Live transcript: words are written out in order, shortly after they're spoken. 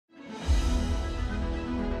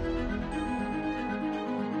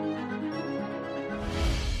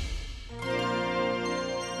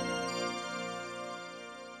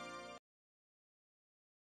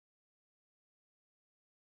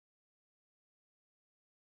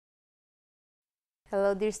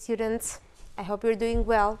Hello dear students, I hope you're doing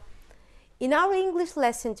well. In our English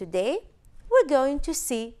lesson today, we're going to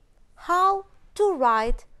see how to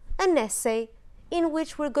write an essay in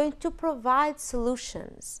which we're going to provide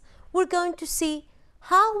solutions. We're going to see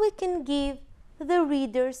how we can give the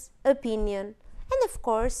reader's opinion and of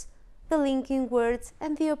course the linking words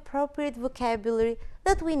and the appropriate vocabulary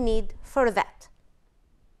that we need for that.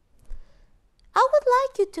 I would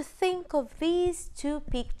like you to think of these two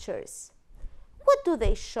pictures. What do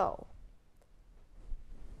they show?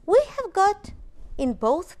 We have got in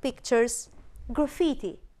both pictures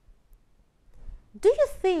graffiti. Do you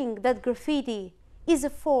think that graffiti is a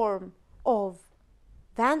form of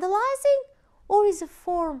vandalizing or is a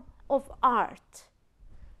form of art?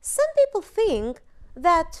 Some people think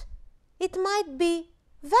that it might be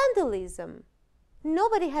vandalism.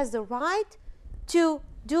 Nobody has the right to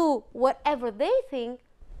do whatever they think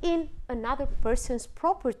in another person's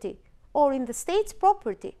property or in the state's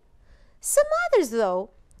property. Some others, though,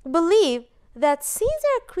 believe that since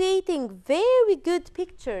they're creating very good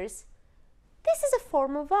pictures, this is a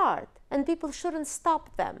form of art and people shouldn't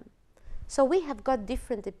stop them. So we have got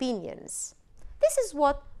different opinions. This is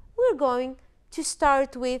what we're going to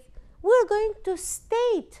start with. We're going to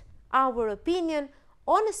state our opinion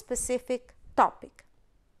on a specific topic.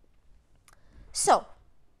 So,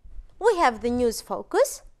 we have the news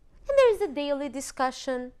focus and there is a daily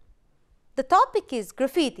discussion. The topic is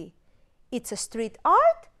graffiti. It's a street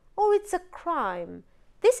art or it's a crime?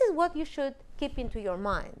 This is what you should keep into your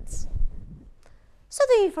minds. So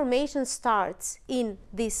the information starts in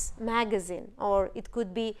this magazine or it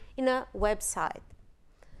could be in a website.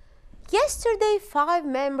 Yesterday, 5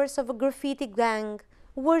 members of a graffiti gang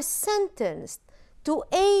were sentenced to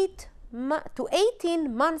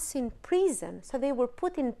 18 months in prison. So they were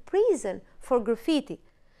put in prison for graffiti,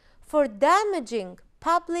 for damaging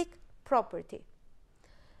public property.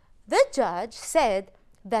 The judge said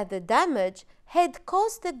that the damage had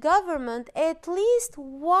cost the government at least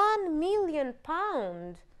 £1 million.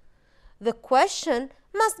 The question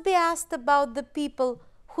must be asked about the people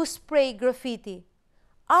who spray graffiti.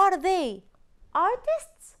 Are they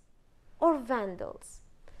artists or vandals?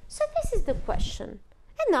 So this is the question.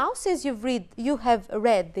 And now, since you have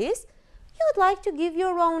read this, you would like to give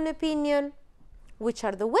your own opinion. Which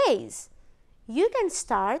are the ways? You can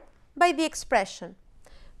start by the expression,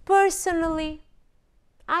 personally,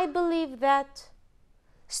 I believe that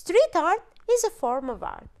street art is a form of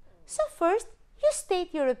art. So first, you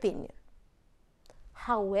state your opinion.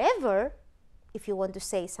 However, if you want to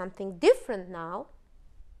say something different now,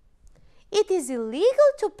 it is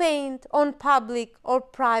illegal to paint on public or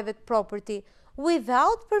private property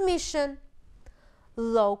without permission.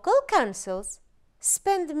 Local councils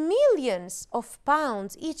spend millions of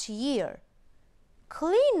pounds each year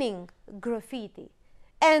cleaning graffiti,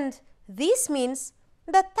 and this means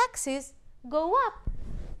that taxes go up.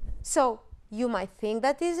 So you might think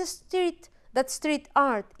that street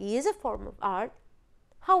art is a form of art.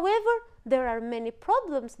 However, there are many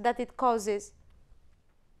problems that it causes.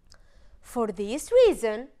 For this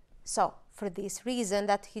reason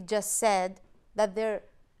that he just said that there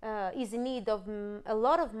is in need of a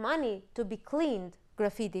lot of money to be cleaned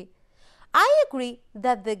graffiti, I agree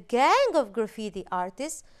that the gang of graffiti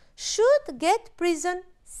artists should get prison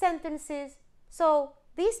sentences. So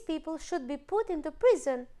these people should be put into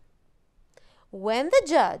prison. When the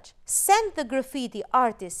judge sent the graffiti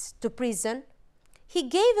artists to prison, he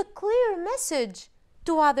gave a clear message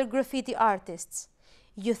to other graffiti artists.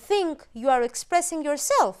 You think you are expressing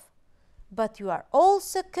yourself, but you are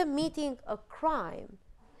also committing a crime.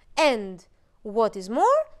 And what is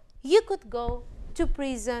more, you could go to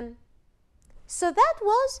prison. So that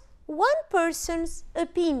was one person's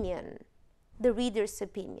opinion, the reader's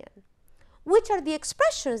opinion. Which are the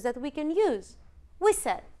expressions that we can use? We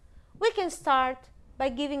said we can start by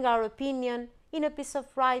giving our opinion in a piece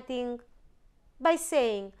of writing by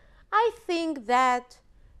saying, I think that,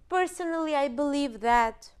 personally I believe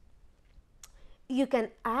that. You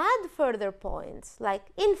can add further points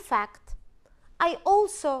like, in fact, I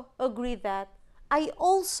also agree that, I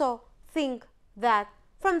also think that.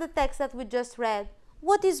 From the text that we just read,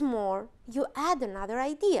 what is more, you add another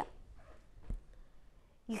idea.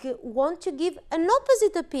 You want to give an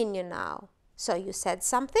opposite opinion now. So you said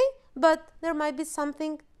something, but there might be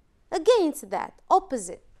something against that,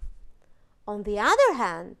 opposite. On the other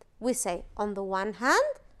hand, we say on the one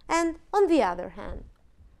hand and on the other hand.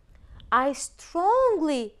 I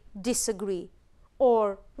strongly disagree.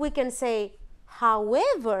 Or we can say,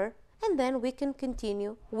 however, and then we can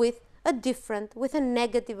continue with a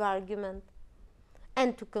negative argument.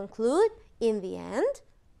 And to conclude, in the end,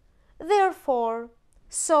 therefore,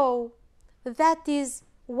 So that is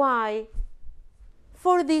why,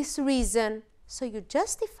 for this reason, so you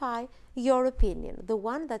justify your opinion, the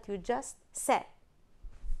one that you just said.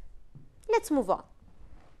 Let's move on.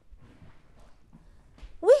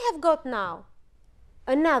 We have got now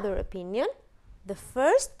another opinion. The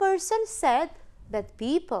first person said that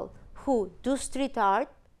people who do street art,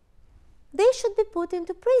 they should be put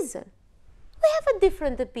into prison. We have a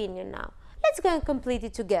different opinion now. Let's go and complete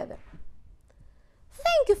it together.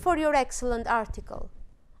 Thank you for your excellent article.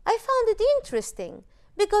 I found it interesting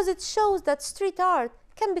because it shows that street art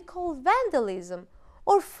can be called vandalism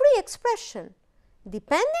or free expression,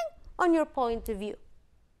 depending on your point of view.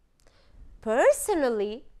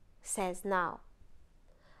 Personally, says now,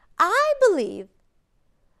 I believe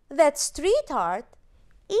that street art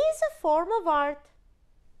is a form of art.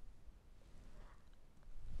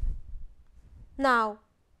 Now,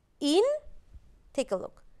 take a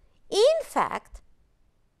look. In fact,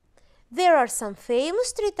 there are some famous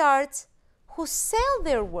street artists who sell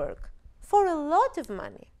their work for a lot of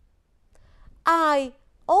money.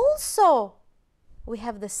 We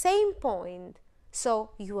have the same point,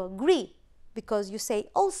 so you agree, because you say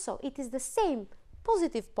also, it is the same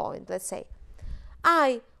positive point, let's say.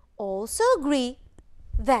 I also agree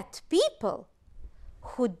that people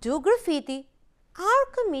who do graffiti are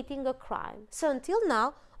committing a crime. So until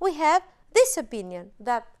now, we have this opinion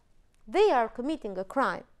that they are committing a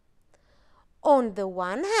crime. On the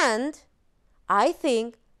one hand, I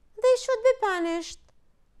think they should be punished,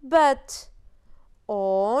 but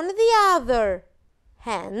on the other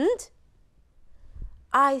hand,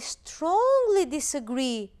 I strongly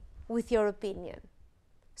disagree with your opinion.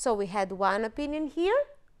 So we had one opinion here,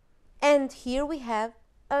 and here we have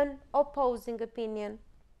an opposing opinion.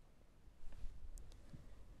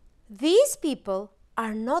 These people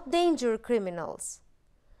are not danger criminals.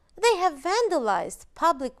 They have vandalized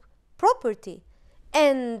public property,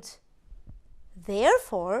 and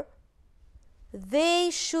therefore they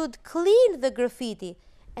should clean the graffiti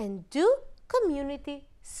and do community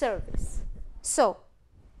service. So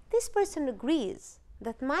this person agrees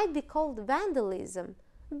that might be called vandalism,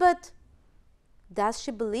 but does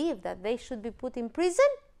she believe that they should be put in prison?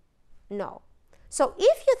 No. So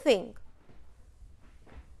if you think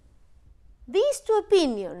these two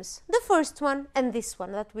opinions, the first one and this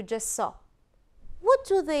one that we just saw, what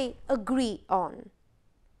do they agree on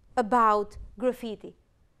about graffiti?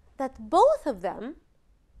 That both of them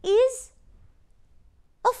is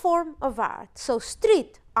a form of art. So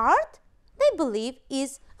street art, they believe,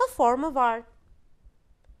 is a form of art.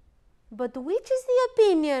 But which is the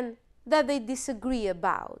opinion that they disagree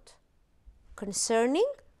about? Concerning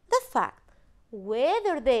the fact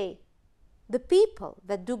whether the people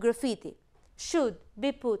that do graffiti, should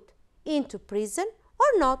be put into prison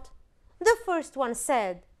or not. The first one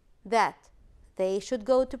said that they should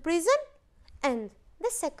go to prison, and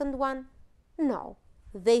the second one, no,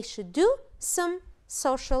 they should do some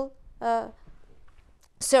social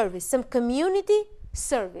service, some community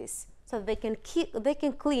service, so they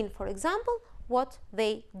can clean, for example, what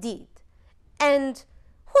they did. And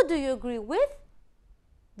who do you agree with?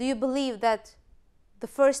 Do you believe that the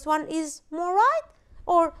first one is more right,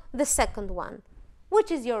 or the second one?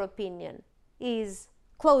 Which is your opinion? Is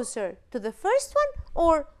closer to the first one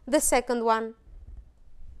or the second one?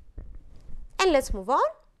 And let's move on.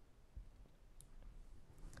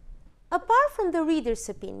 Apart from the reader's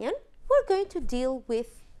opinion, we're going to deal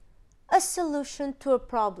with a solution to a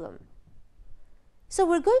problem. So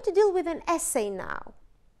we're going to deal with an essay now.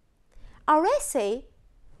 Our essay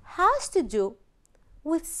has to do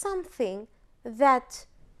with something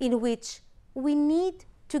in which we need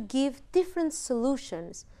to give different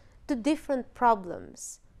solutions to different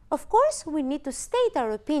problems. Of course, we need to state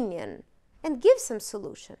our opinion and give some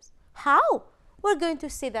solutions. How? We're going to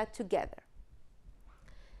see that together.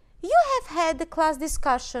 You have had a class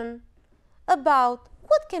discussion about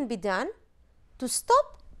what can be done to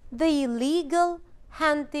stop the illegal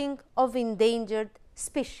hunting of endangered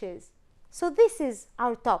species. So this is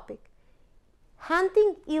our topic.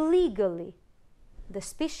 Hunting illegally the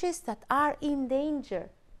species that are in danger,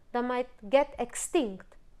 that might get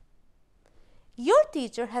extinct. Your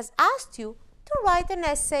teacher has asked you to write an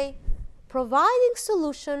essay providing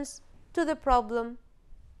solutions to the problem.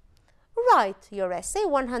 Write your essay,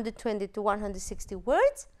 120 to 160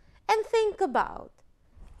 words, and think about.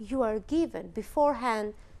 You are given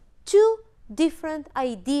beforehand 2 different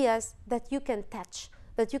ideas that you can touch,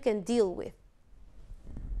 that you can deal with.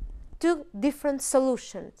 2 different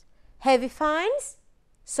solutions. Heavy fines,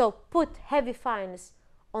 so put heavy fines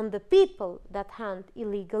on the people that hunt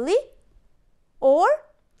illegally, or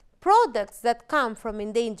products that come from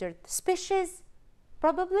endangered species,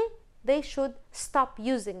 probably they should stop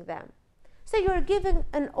using them. So you're given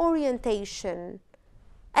an orientation.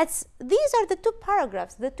 These are the two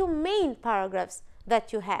paragraphs, the two main paragraphs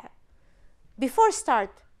that you have. Before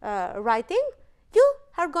start writing, you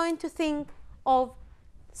are going to think of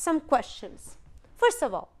some questions. First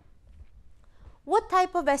of all, what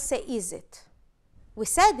type of essay is it? We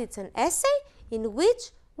said it's an essay in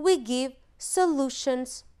which we give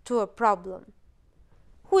solutions to a problem.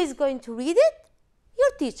 Who is going to read it?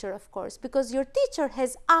 Your teacher, of course, because your teacher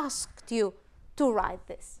has asked you to write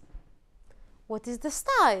this. What is the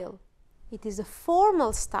style? It is a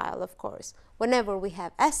formal style, of course. Whenever we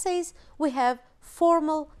have essays, we have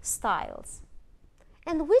formal styles.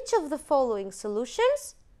 And which of the following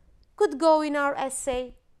solutions could go in our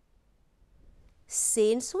essay?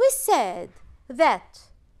 Since we said that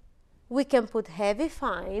we can put heavy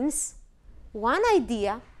fines, one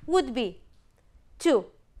idea would be to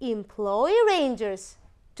employ rangers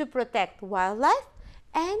to protect wildlife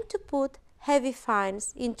and to put heavy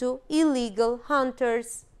fines into illegal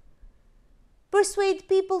hunters. Persuade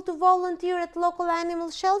people to volunteer at local animal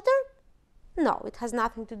shelter? No, it has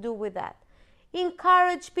nothing to do with that.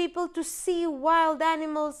 Encourage people to see wild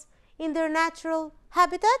animals in their natural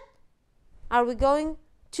habitat? Are we going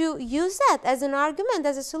to use that as an argument,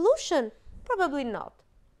 as a solution? Probably not.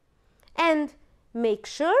 And make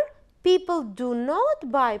sure people do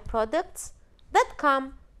not buy products that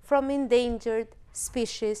come from endangered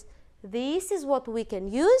species. This is what we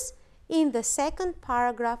can use in the second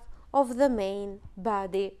paragraph of the main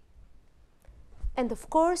body. And of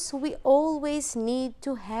course, we always need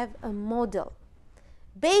to have a model.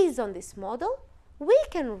 Based on this model, we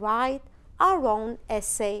can write our own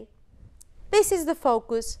essay. This is the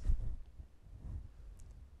focus.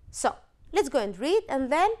 So, let's go and read,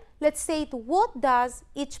 and then let's say what does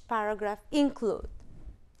each paragraph include.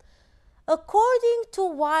 According to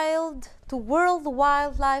World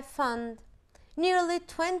Wildlife Fund, nearly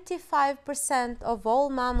 25% of all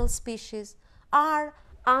mammal species are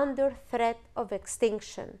under threat of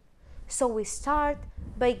extinction. So we start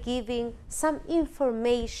by giving some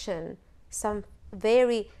information, some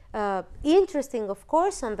very interesting, of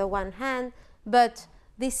course, on the one hand, but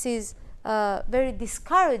this is very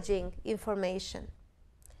discouraging information.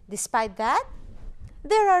 Despite that,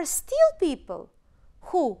 there are still people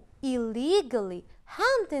who illegally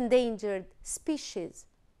hunt endangered species.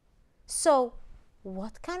 So,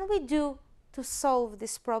 what can we do to solve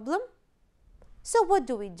this problem? So, what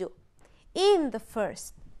do we do? In the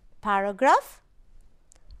first paragraph,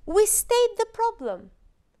 we state the problem.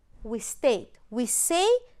 We say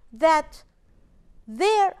that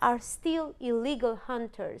there are still illegal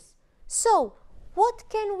hunters. So, what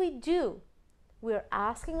can we do? We are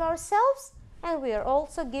asking ourselves, and we are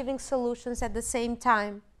also giving solutions at the same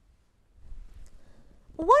time.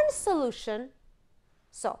 One solution,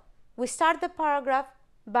 so we start the paragraph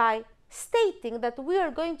by stating that we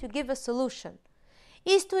are going to give a solution,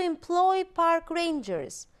 is to employ park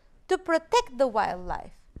rangers to protect the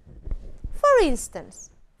wildlife. For instance,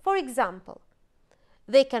 for example,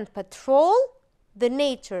 they can patrol the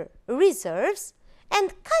nature reserves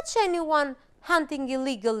and catch anyone hunting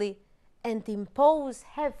illegally and impose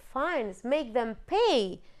heavy fines, make them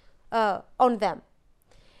pay on them.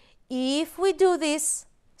 If we do this,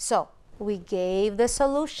 so we gave the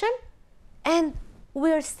solution and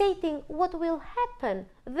we are stating what will happen,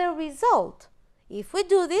 the result. If we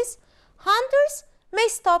do this, hunters may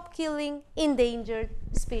stop killing endangered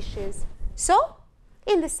species. So,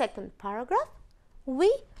 in the second paragraph,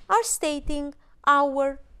 we are stating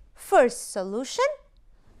our first solution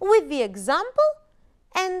with the example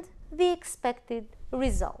and the expected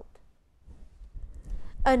result.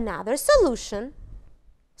 Another solution,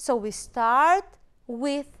 so we start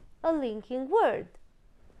with a linking word.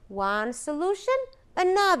 One solution,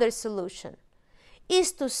 another solution,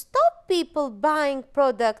 is to stop people buying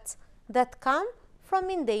products that come from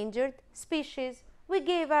endangered species. We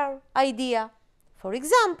gave our idea. For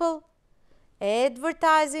example,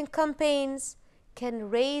 advertising campaigns can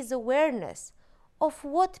raise awareness of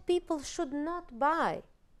what people should not buy.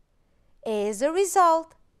 As a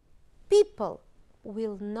result, people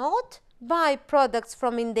will not buy products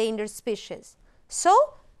from endangered species. So,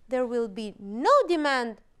 there will be no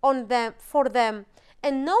demand on them for them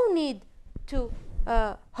and no need to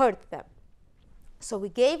hurt them. So, we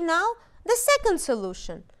gave now the second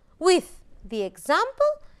solution with the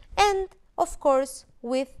example and, of course,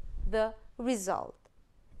 with the result.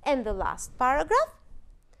 And the last paragraph,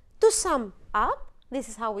 to sum up, this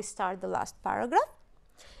is how we start the last paragraph.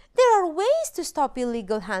 There are ways to stop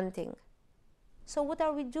illegal hunting. So what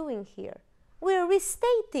are we doing here? We're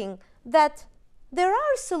restating that there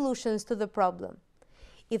are solutions to the problem.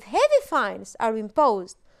 If heavy fines are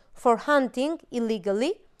imposed for hunting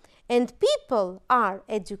illegally and people are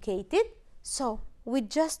educated, so we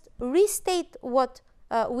just restate what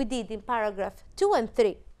we did in paragraph 2 and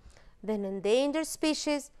 3. Then endangered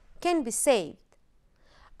species can be saved.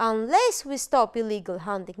 Unless we stop illegal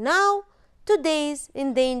hunting now, today's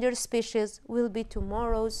endangered species will be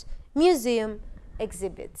tomorrow's museum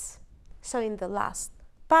exhibits. So in the last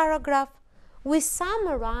paragraph, we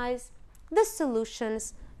summarize the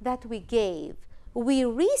solutions that we gave. We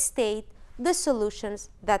restate the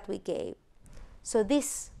solutions that we gave. So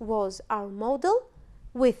this was our model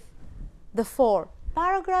with the 4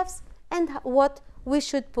 paragraphs and what we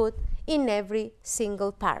should put in every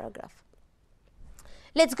single paragraph.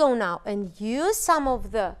 Let's go now and use some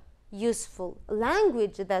of the useful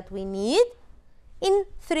language that we need in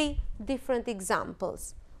 3 different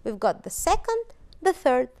examples. We've got the second, the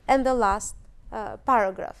third, and the last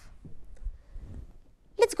paragraph.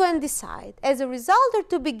 Let's go and decide, as a result or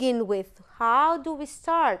to begin with, how do we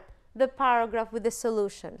start the paragraph with the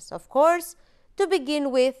solutions? Of course, to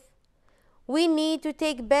begin with, we need to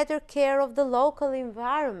take better care of the local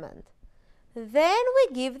environment. Then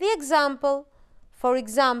we give the example. For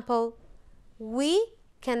example, we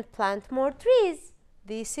can plant more trees.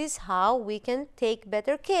 This is how we can take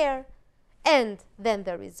better care. And then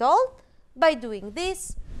the result, by doing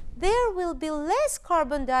this, there will be less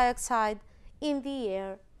carbon dioxide in the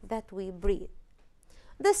air that we breathe.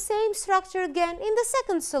 The same structure again in the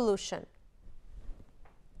second solution.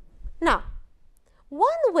 Now,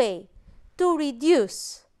 one way to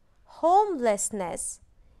reduce homelessness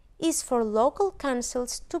is for local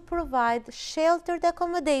councils to provide sheltered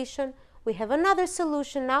accommodation. We have another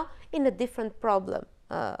solution now in a different problem,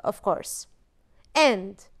 of course.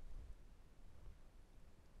 And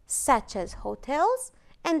such as hotels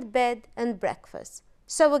and bed and breakfast.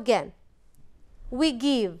 So again, we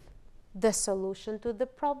give the solution to the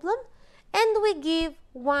problem and we give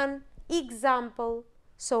one example.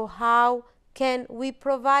 So how can we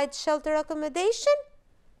provide shelter accommodation?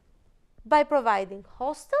 By providing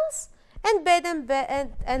hostels and bed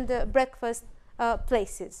and breakfast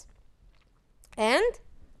places. And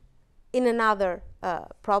in another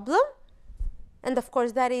problem, and of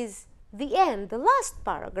course that is the end, the last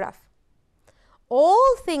paragraph.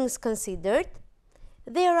 All things considered,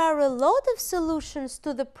 there are a lot of solutions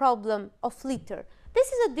to the problem of litter.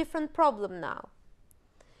 This is a different problem now.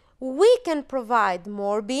 We can provide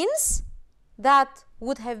more bins, that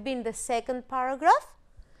would have been the second paragraph,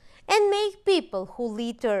 and make people who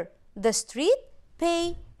litter the street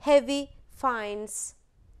pay heavy fines.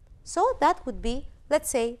 So that would be, let's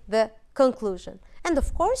say, the conclusion. And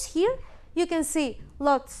of course here you can see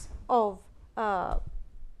lots of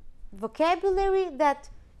vocabulary that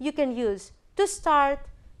you can use to start,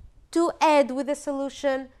 to add with a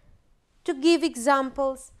solution, to give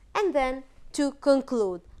examples, and then to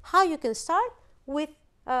conclude. How you can start with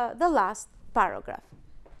the last paragraph.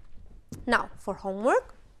 Now, for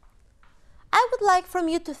homework, I would like from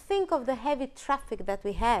you to think of the heavy traffic that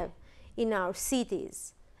we have in our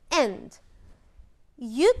cities. And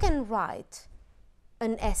you can write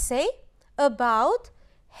an essay about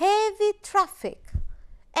heavy traffic.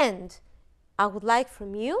 And I would like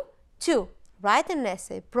from you to write an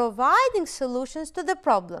essay providing solutions to the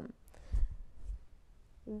problem.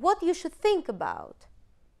 What you should think about?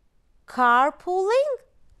 Carpooling,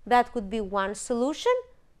 that could be one solution.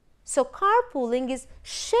 So carpooling is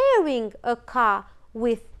sharing a car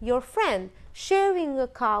with your friend, sharing a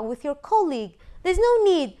car with your colleague. There's no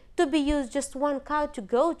need to be used just one car to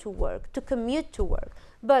go to work, to commute to work.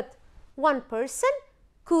 But one person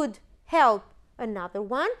could help another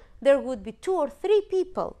one. There would be 2 or 3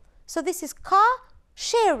 people. So this is car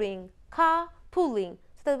sharing, car pooling,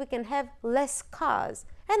 so that we can have less cars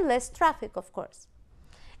and less traffic, of course.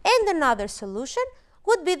 And another solution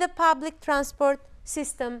would be the public transport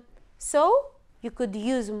system. So you could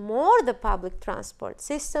use more the public transport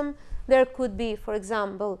system. There could be, for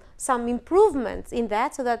example, some improvements in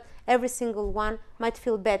that so that every single one might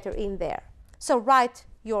feel better in there. So write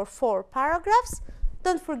your 4 paragraphs.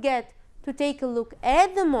 Don't forget to take a look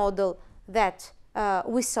at the model that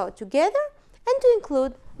we saw together and to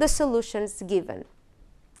include the solutions given.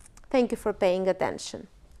 Thank you for paying attention.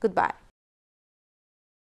 Goodbye.